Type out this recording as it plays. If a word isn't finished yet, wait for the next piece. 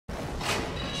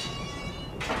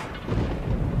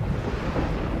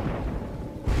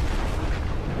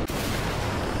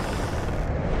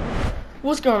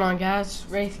What's going on, guys?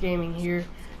 Wraith Gaming here.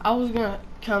 I was gonna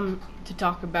come to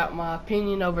talk about my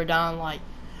opinion over Dying Light.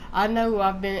 I know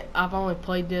I've only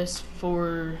played this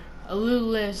for a little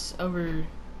less over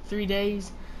 3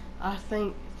 days. I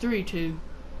think 3 2,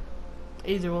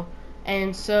 either one.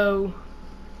 And so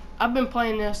I've been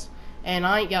playing this and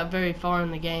I ain't got very far in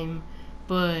the game,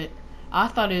 but I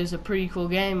thought it was a pretty cool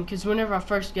game because whenever I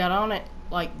first got on it,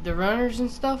 like the runners and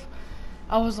stuff,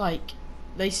 I was like,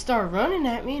 they started running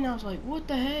at me and I was like, what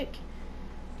the heck?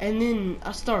 And then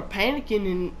I started panicking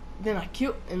and then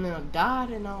I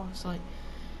died and I was like,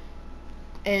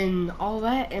 and all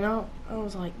that, and I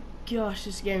was like, gosh,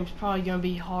 this game's probably gonna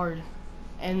be hard.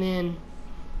 And then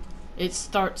it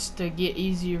starts to get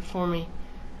easier for me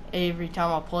every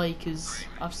time I play because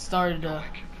I've started to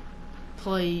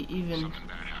play even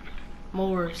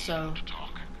more, so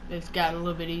it's gotten a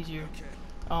little bit easier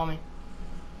on me.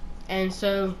 And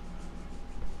so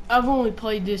I've only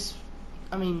played this,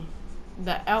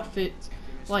 the outfits,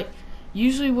 like,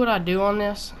 usually what I do on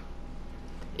this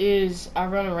is I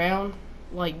run around,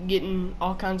 like, getting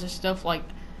all kinds of stuff. Like,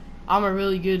 I'm a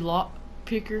really good lock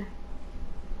picker,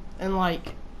 and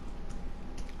like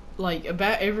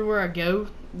about everywhere I go,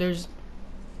 there's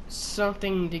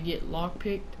something to get lock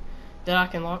picked that I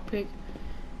can lock pick,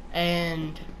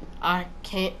 and I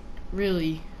can't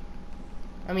really,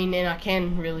 and I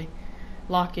can really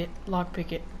lock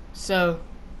pick it, so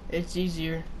it's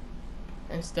easier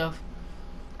and stuff.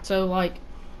 So like,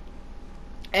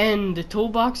 and the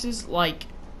toolboxes, like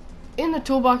in the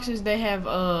toolboxes they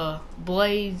have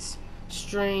blades,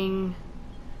 string,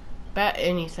 about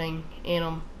anything in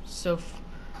them so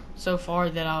far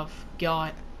that I've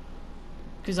got,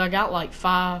 because I got like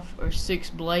 5 or 6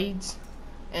 blades,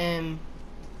 and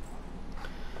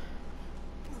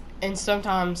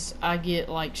sometimes I get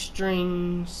like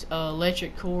strings,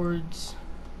 electric cords,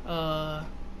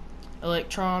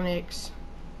 electronics.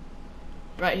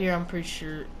 Right here, I'm pretty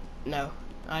sure, no,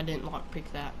 I didn't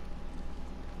lockpick that.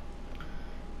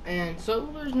 And so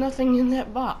there's nothing in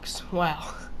that box.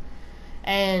 Wow.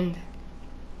 And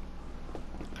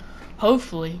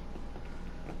hopefully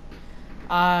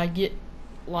I get,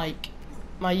 like,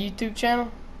 my YouTube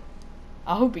channel,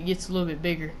 I hope it gets a little bit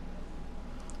bigger.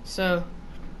 So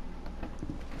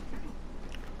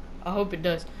I hope it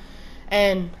does.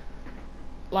 And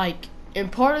like, in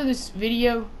part of this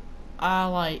video,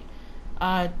 I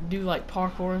do like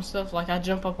parkour and stuff. Like, I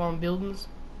jump up on buildings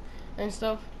and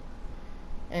stuff,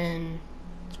 and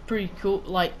it's pretty cool.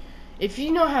 Like, if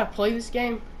you know how to play this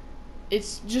game,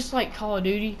 it's just like Call of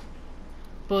Duty,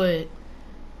 but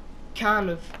kind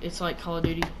of, it's like Call of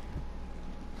Duty,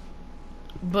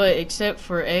 but except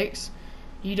for X,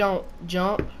 you don't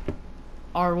jump.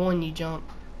 R1 you jump,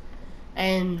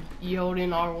 and you hold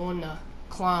in R1 to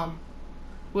climb,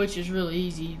 which is really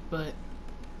easy. But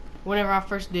whenever I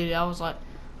first did it, I was like,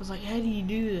 how do you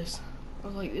do this? I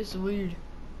was like, this is weird.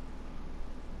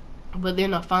 But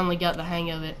then I finally got the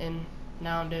hang of it, and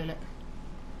now I'm doing it.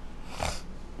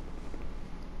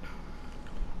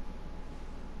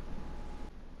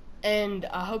 And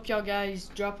I hope y'all guys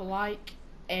drop a like,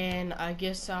 and I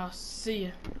guess I'll see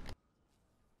ya.